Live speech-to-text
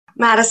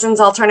Madison's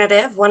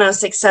Alternative,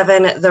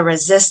 1067 The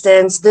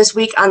Resistance. This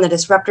week on the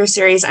Disruptor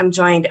series, I'm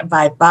joined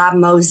by Bob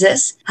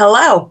Moses.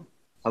 Hello.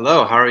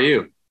 Hello, how are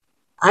you?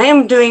 I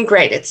am doing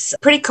great. It's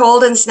pretty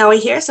cold and snowy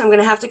here, so I'm going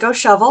to have to go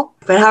shovel.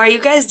 But how are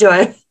you guys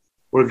doing?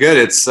 We're good.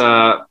 It's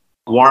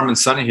warm and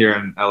sunny here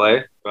in LA,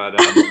 but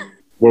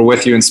we're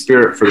with you in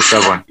spirit for the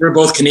shoveling. We're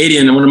both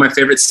Canadian, and one of my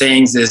favorite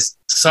sayings is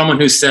someone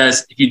who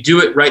says, if you do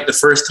it right the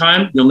first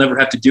time, you'll never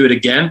have to do it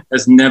again,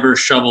 has never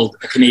shoveled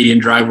a Canadian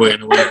driveway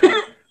in a way.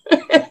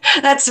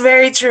 That's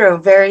very true.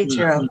 Very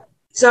true.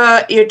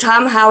 So you're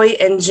Tom Howie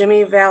and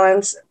Jimmy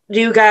Valance.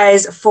 Do you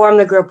guys form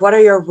the group? What are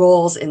your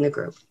roles in the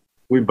group?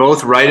 We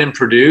both write and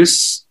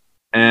produce,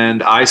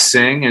 and I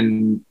sing,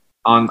 and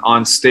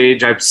on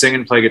stage I sing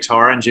and play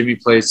guitar, and Jimmy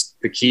plays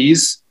the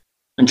keys.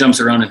 And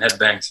jumps around and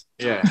headbangs.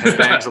 Yeah,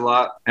 headbangs a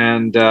lot.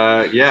 And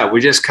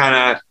we just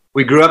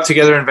we grew up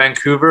together in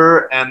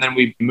Vancouver, and then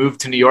we moved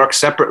to New York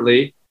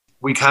separately.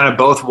 We kind of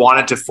both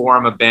wanted to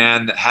form a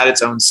band that had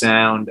its own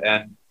sound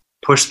and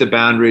push the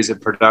boundaries of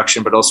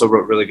production, but also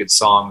wrote really good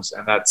songs.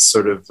 And that's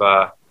sort of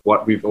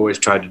what we've always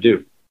tried to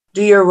do.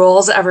 Do your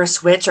roles ever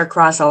switch or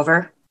cross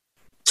over?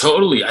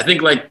 Totally. I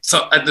think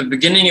so at the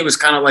beginning, it was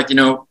kind of like,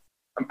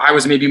 I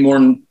was maybe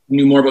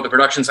knew more about the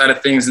production side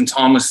of things, and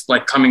Tom was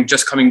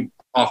just coming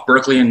off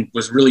Berkeley and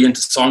was really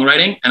into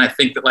songwriting. And I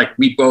think that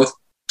we both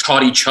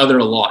taught each other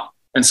a lot.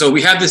 And so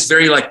we have this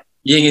very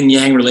yin and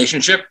yang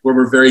relationship where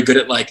we're very good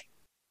at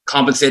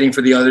compensating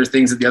for the other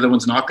things that the other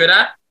one's not good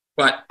at.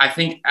 But I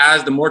think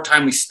as the more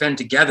time we spend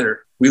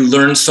together, we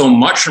learn so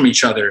much from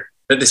each other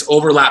that this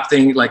overlap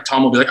thing,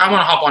 Tom will be I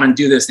want to hop on and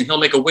do this. And he'll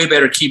make a way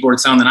better keyboard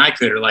sound than I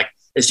could. Or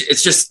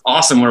it's just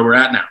awesome where we're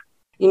at now.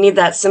 You need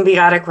that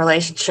symbiotic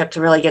relationship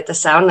to really get the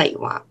sound that you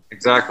want.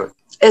 Exactly.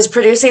 Is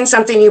producing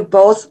something you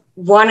both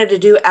wanted to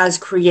do as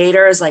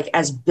creators,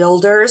 as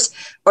builders,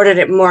 or did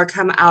it more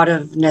come out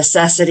of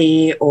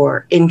necessity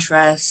or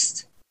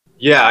interest?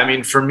 Yeah, I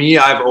mean, for me,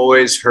 I've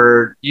always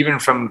heard, even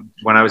from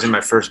when I was in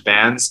my first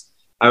bands,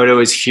 I would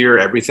always hear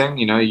everything.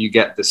 You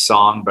get the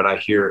song, but I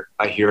hear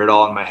it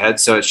all in my head.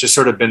 So it's just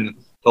sort of been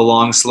the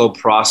long, slow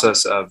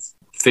process of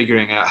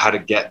figuring out how to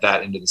get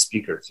that into the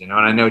speakers, And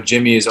I know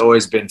Jimmy has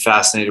always been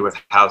fascinated with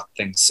how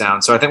things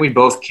sound. So I think we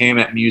both came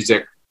at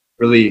music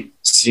really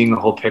seeing the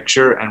whole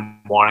picture and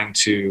wanting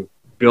to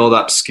build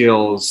up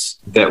skills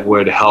that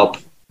would help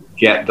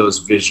get those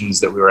visions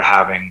that we were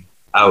having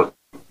out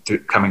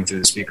coming through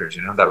the speakers.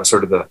 That was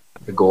sort of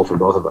the goal for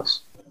both of us.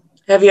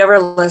 Have you ever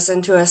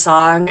listened to a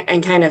song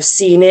and kind of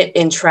seen it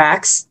in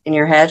tracks in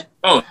your head?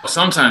 Oh,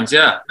 sometimes,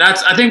 yeah.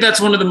 I think that's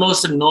one of the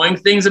most annoying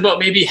things about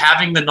maybe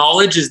having the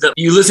knowledge is that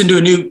you listen to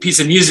a new piece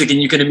of music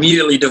and you can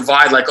immediately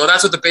divide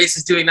that's what the bass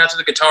is doing, that's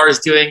what the guitar is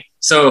doing.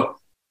 So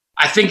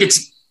I think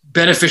it's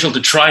beneficial to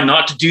try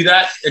not to do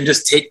that and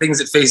just take things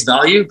at face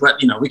value,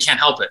 but we can't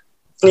help it.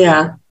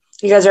 Yeah.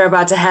 You guys are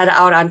about to head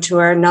out on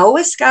tour. No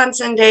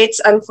Wisconsin dates,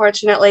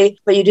 unfortunately,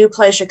 but you do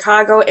play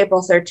Chicago,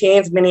 April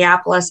 13th,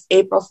 Minneapolis,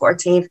 April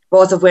 14th,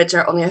 both of which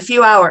are only a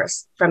few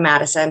hours from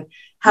Madison.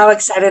 How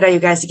excited are you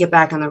guys to get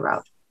back on the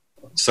road?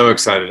 So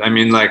excited. I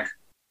mean,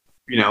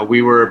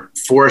 we were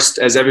forced,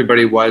 as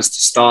everybody was,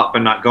 to stop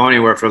and not go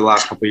anywhere for the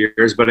last couple of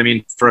years. But I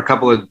mean, for a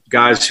couple of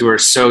guys who are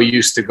so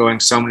used to going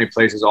so many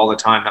places all the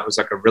time, that was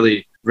a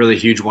really, really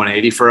huge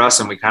 180 for us.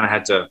 And we kind of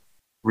had to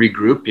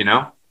regroup,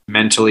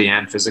 mentally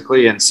and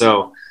physically. And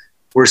so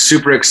we're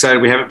super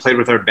excited. We haven't played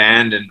with our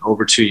band in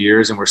over 2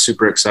 years, and we're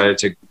super excited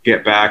to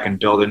get back and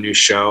build a new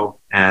show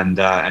and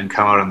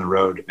come out on the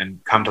road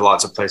and come to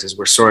lots of places.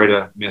 We're sorry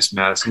to miss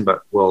Madison,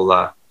 but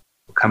we'll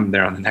come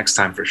there on the next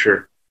time for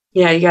sure.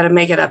 Yeah, you got to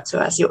make it up to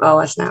us. You owe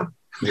us now.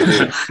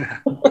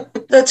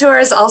 The tour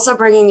is also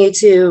bringing you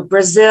to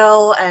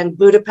Brazil and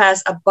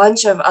Budapest, a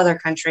bunch of other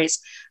countries.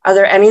 Are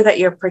there any that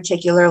you're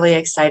particularly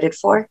excited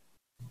for?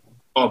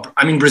 Oh,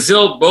 I mean,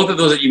 Brazil, both of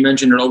those that you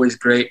mentioned are always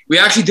great. We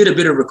actually did a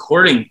bit of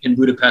recording in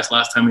Budapest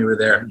last time we were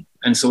there.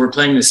 And so we're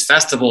playing this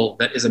festival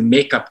that is a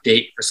makeup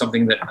date for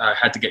something that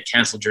had to get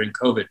canceled during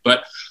COVID.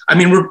 But I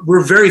mean,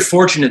 we're very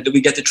fortunate that we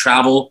get to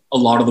travel a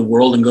lot of the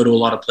world and go to a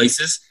lot of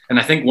places. And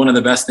I think one of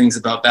the best things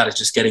about that is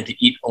just getting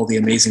to eat all the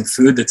amazing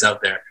food that's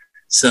out there.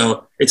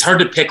 So it's hard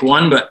to pick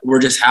one, but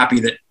we're just happy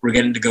that we're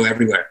getting to go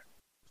everywhere.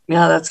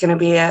 Yeah, that's going to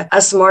be a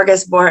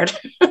smorgasbord.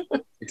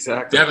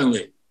 Exactly.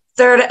 Definitely.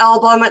 Third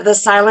album, The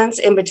Silence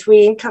in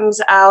Between, comes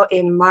out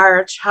in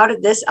March. How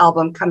did this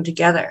album come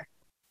together?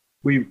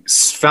 We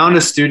found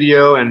a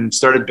studio and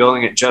started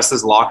building it just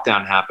as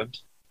lockdown happened.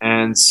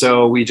 And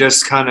so we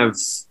just kind of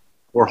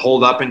were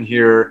holed up in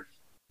here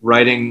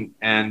writing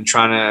and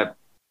trying to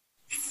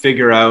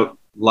figure out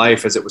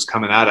life as it was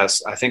coming at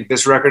us. I think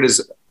this record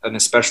is an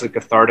especially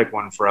cathartic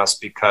one for us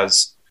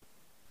because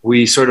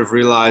we sort of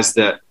realized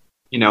that,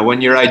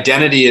 when your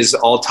identity is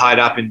all tied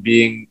up in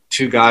being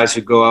two guys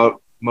who go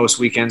out most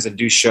weekends and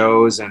do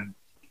shows and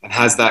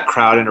has that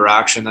crowd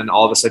interaction, then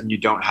all of a sudden you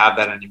don't have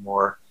that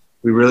anymore.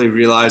 We really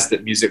realized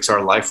that music's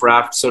our life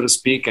raft, so to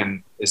speak,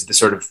 and is the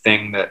sort of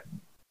thing that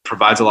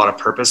provides a lot of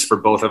purpose for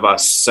both of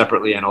us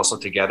separately and also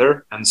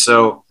together. And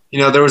so,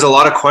 there was a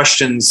lot of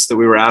questions that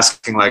we were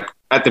asking, like,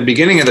 at the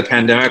beginning of the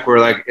pandemic, we're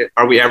like,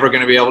 are we ever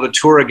going to be able to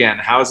tour again?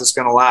 How is this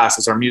going to last?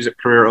 Is our music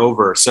career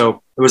over?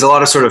 So there was a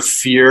lot of sort of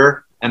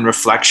fear and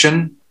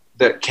reflection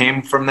that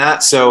came from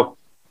that. So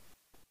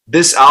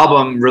this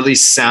album really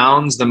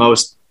sounds the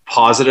most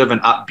positive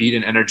and upbeat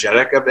and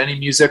energetic of any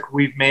music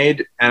we've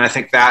made. And I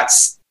think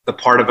that's the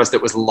part of us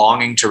that was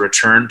longing to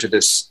return to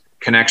this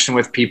connection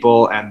with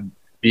people and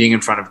being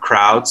in front of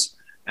crowds.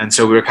 And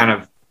so we were kind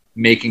of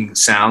making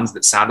sounds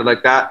that sounded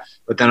like that.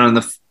 But then on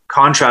the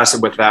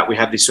contrasted with that, we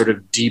have these sort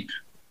of deep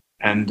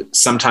and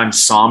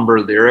sometimes somber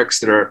lyrics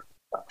that are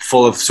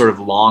full of sort of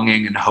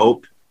longing and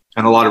hope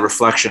and a lot of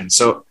reflection.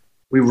 So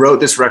we wrote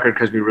this record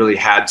because we really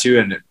had to,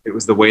 and it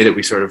was the way that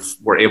we sort of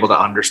were able to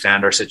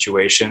understand our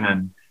situation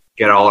and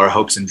get all our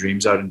hopes and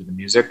dreams out into the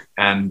music.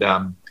 And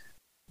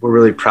we're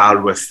really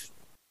proud with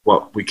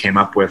what we came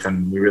up with,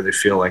 and we really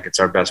feel like it's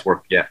our best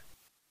work yet.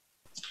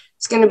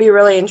 It's going to be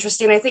really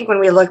interesting. I think when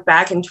we look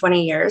back in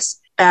 20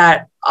 years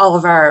at all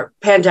of our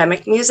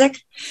pandemic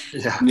music,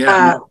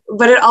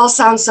 but it all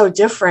sounds so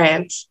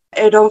different.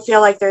 I don't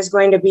feel like we're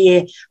going to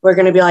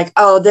be like,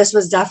 oh, this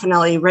was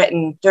definitely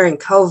written during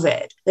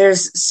COVID.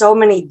 There's so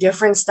many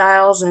different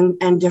styles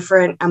and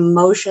different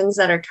emotions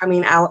that are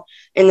coming out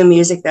in the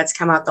music that's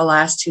come out the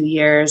last 2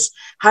 years.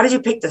 How did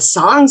you pick the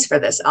songs for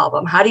this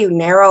album? How do you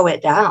narrow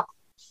it down?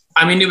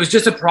 I mean, it was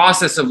just a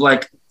process of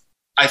like,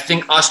 I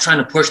think us trying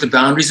to push the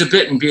boundaries a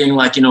bit and being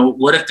like,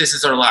 what if this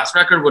is our last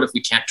record? What if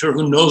we can't tour?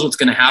 Who knows what's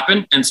going to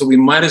happen? And so we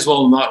might as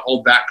well not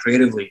hold back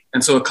creatively.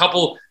 And so a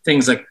couple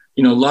things like,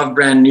 Love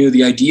Brand New,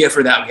 the idea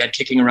for that we had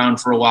kicking around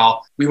for a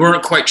while. We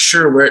weren't quite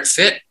sure where it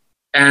fit.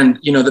 And,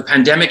 the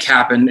pandemic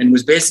happened and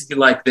was basically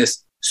like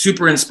this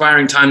super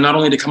inspiring time, not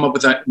only to come up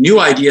with new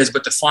ideas,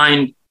 but to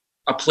find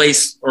a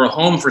place or a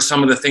home for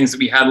some of the things that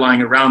we had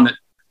lying around that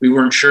we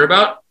weren't sure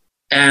about.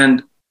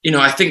 And,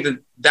 I think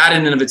that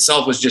in and of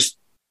itself was just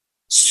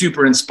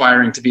super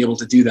inspiring to be able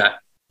to do that.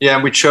 Yeah.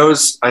 And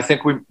I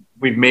think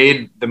we've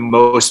made the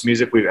most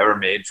music we've ever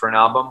made for an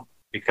album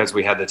because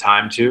we had the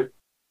time to.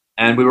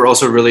 And we were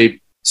also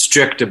really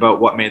strict about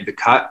what made the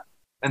cut.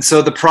 And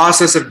so the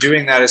process of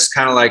doing that is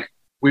kind of like,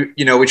 we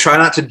try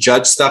not to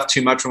judge stuff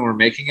too much when we're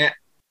making it.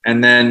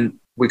 And then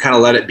we kind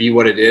of let it be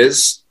what it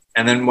is.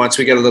 And then once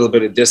we get a little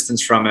bit of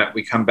distance from it,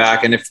 we come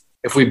back. And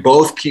if we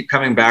both keep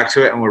coming back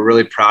to it and we're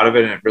really proud of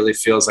it and it really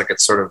feels like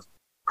it's sort of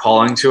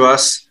calling to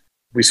us,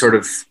 we sort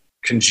of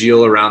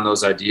congeal around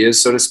those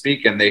ideas, so to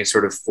speak, and they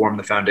sort of form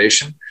the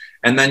foundation.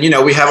 And then,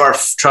 we have our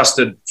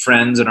trusted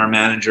friends and our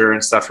manager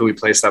and stuff who we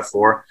play stuff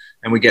for,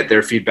 and we get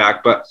their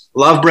feedback. But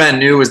Love Brand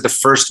New was the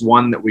first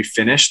one that we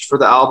finished for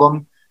the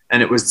album.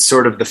 And it was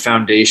sort of the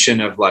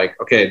foundation of like,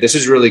 okay, this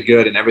is really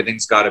good and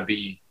everything's got to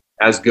be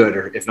as good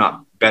or if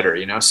not better,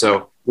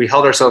 So we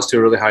held ourselves to a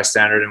really high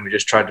standard and we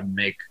just tried to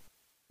make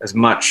as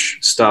much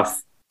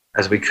stuff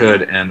as we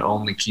could and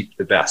only keep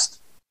the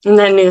best. And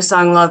that new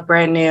song, Love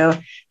Brand New,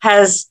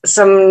 has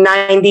some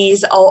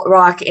 90s alt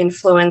rock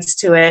influence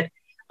to it.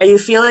 Are you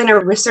feeling a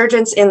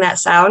resurgence in that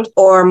sound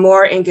or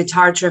more in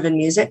guitar driven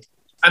music?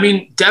 I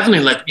mean,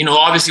 definitely,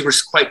 obviously we're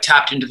quite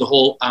tapped into the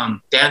whole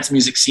dance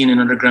music scene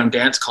and underground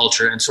dance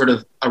culture and sort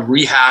of a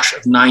rehash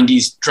of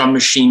 90s drum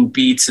machine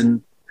beats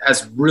and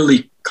has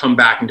really come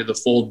back into the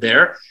fold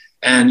there.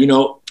 And,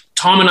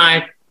 Tom and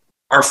I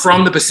are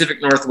from the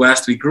Pacific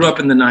Northwest. We grew up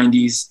in the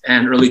 90s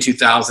and early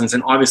 2000s.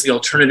 And obviously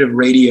alternative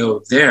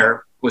radio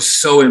there was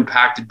so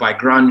impacted by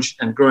grunge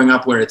and growing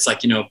up where it's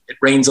like, it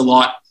rains a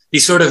lot.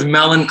 These sort of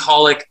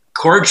melancholic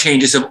chord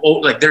changes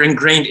they're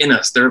ingrained in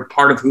us. They're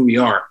part of who we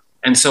are.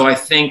 And so I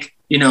think,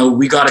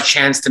 we got a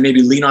chance to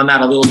maybe lean on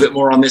that a little bit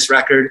more on this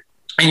record.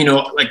 And,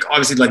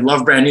 obviously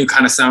Love Brand New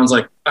kind of sounds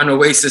like an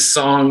Oasis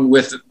song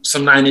with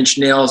some Nine Inch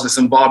Nails with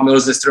some Bob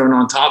Moses thrown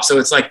on top. So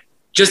it's like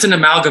just an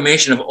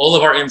amalgamation of all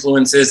of our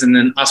influences and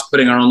then us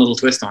putting our own little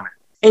twist on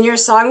it. In your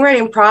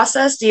songwriting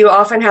process, do you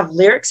often have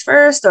lyrics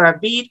first or a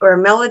beat or a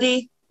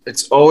melody?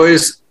 It's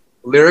always,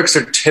 lyrics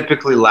are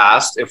typically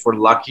last. If we're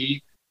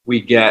lucky, we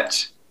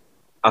get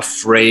a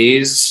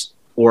phrase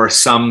or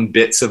some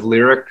bits of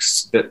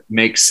lyrics that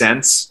make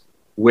sense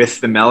with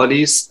the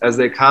melodies as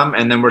they come.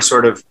 And then we're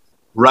sort of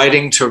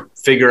writing to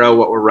figure out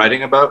what we're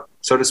writing about,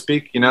 so to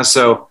speak,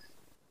 So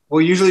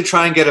we'll usually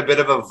try and get a bit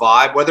of a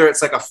vibe, whether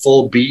it's like a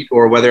full beat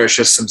or whether it's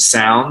just some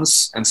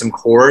sounds and some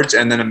chords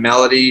and then a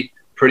melody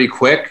pretty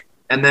quick.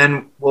 And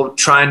then we'll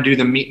try and do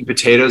the meat and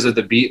potatoes of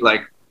the beat.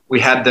 Like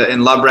we had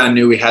in Love Brand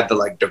New, we had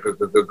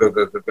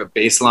the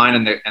bass line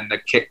and the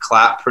kick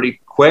clap pretty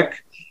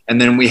quick. And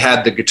then we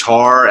had the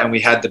guitar and we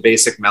had the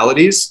basic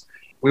melodies.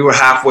 We were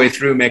halfway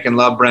through making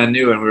Love Brand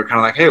New and we were kind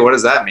of like, hey, what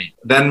does that mean?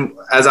 Then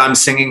as I'm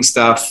singing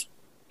stuff,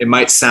 it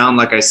might sound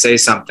like I say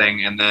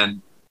something and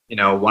then,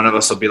 one of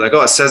us will be like,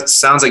 oh, it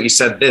sounds like you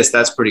said this.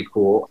 That's pretty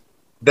cool.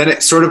 Then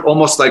it sort of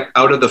almost like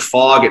out of the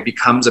fog, it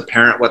becomes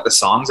apparent what the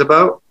song's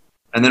about.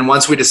 And then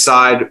once we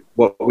decide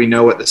what we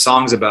know what the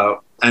song's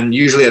about, and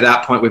usually at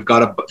that point, we've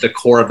got the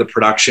core of the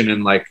production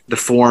and like the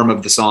form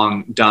of the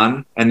song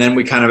done. And then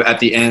we kind of at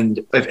the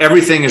end, if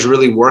everything is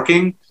really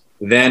working,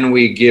 then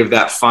we give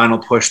that final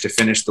push to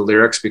finish the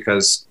lyrics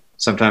because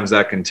sometimes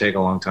that can take a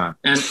long time.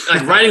 And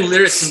like writing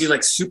lyrics can be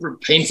like super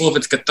painful if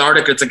it's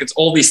cathartic. It's like, it's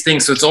all these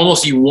things. So it's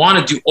almost, you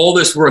want to do all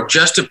this work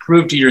just to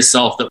prove to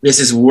yourself that this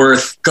is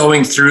worth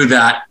going through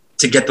that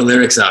to get the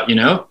lyrics out, you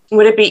know?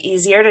 Would it be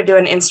easier to do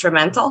an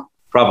instrumental?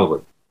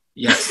 Probably.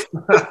 Yes.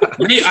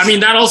 I mean,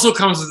 that also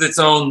comes with its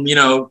own, you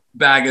know,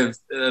 bag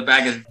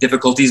of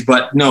difficulties.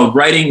 But no,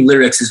 writing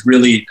lyrics is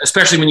really,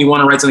 especially when you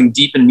want to write something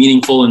deep and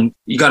meaningful and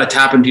you got to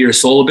tap into your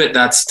soul a bit,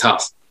 that's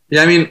tough.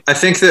 Yeah, I mean, I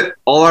think that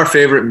all our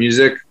favorite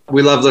music,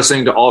 we love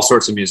listening to all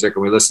sorts of music,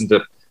 and we listen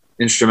to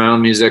instrumental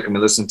music, and we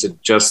listen to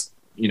just,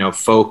 you know,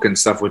 folk and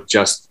stuff with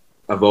just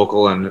a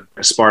vocal and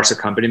a sparse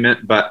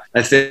accompaniment. But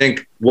I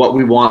think what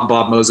we want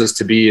Bob Moses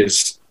to be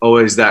is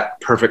always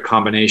that perfect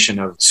combination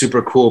of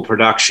super cool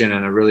production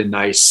and a really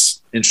nice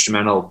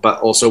instrumental,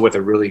 but also with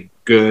a really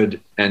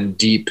good and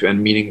deep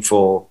and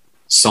meaningful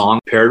song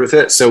paired with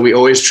it. So we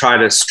always try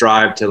to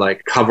strive to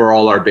like cover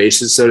all our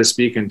bases, so to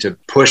speak, and to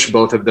push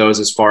both of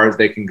those as far as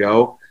they can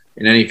go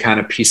in any kind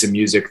of piece of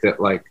music that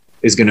like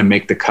is going to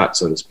make the cut,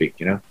 so to speak,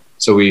 you know?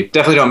 So we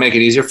definitely don't make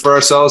it easier for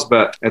ourselves,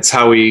 but it's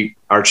how we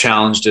are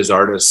challenged as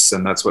artists,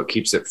 and that's what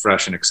keeps it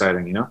fresh and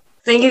exciting, you know?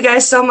 Thank you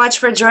guys so much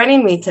for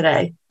joining me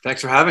today.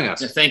 Thanks for having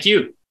us. Yeah, thank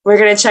you. We're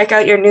going to check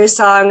out your new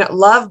song,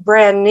 Love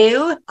Brand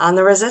New, on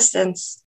The Resistance.